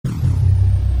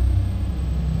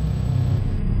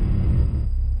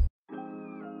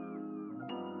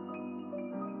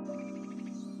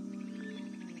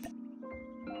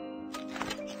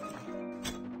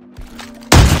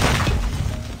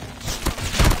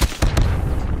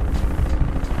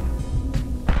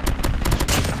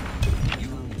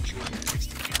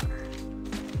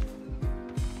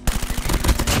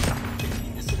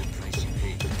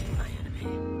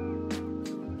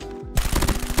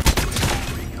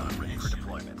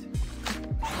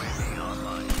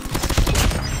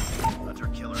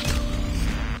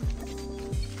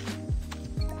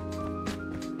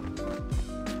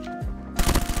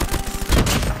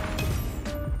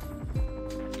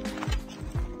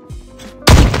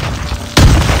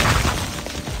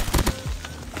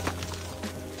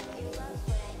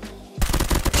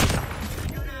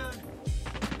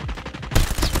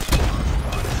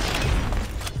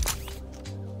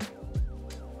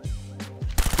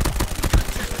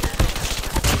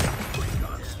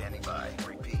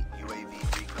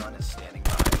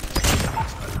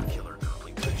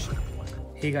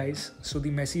Hey guys, so the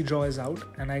Messi draw is out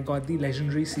and I got the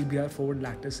legendary CBR forward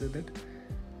Lattice with it.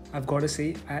 I've got to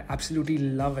say, I absolutely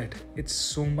love it. It's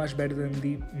so much better than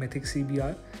the Mythic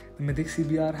CBR. The Mythic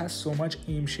CBR has so much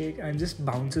aim shake and just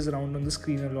bounces around on the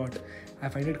screen a lot. I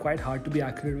find it quite hard to be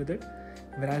accurate with it.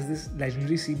 Whereas this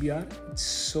legendary CBR, it's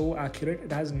so accurate.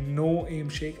 It has no aim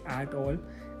shake at all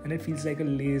and it feels like a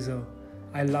laser.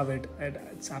 I love it.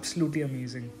 It's absolutely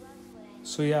amazing.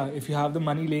 So yeah, if you have the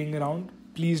money laying around,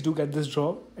 please do get this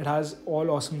draw. It has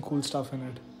all awesome cool stuff in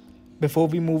it. Before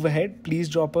we move ahead, please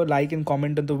drop a like and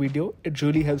comment on the video. It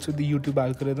really helps with the YouTube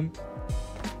algorithm.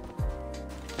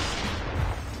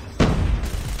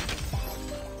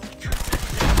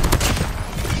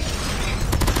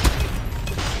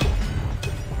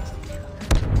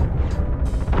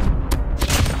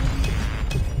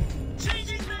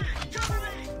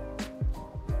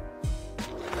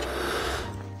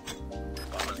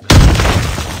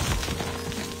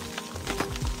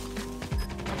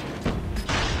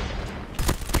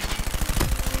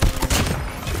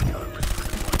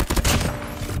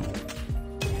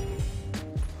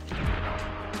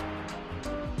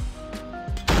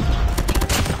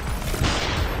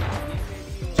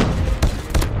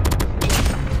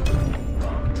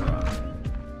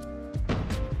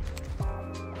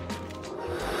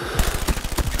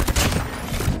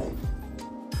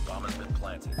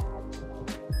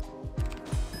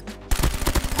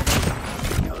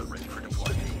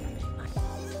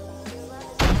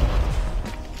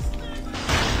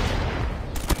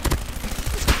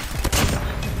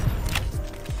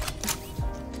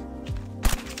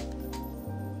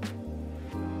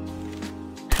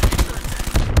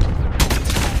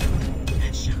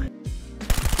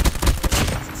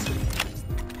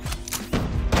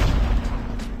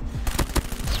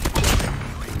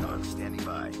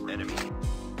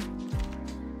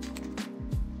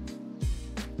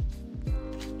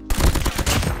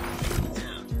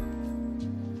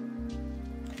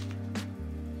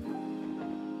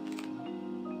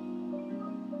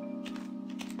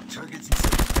 Targets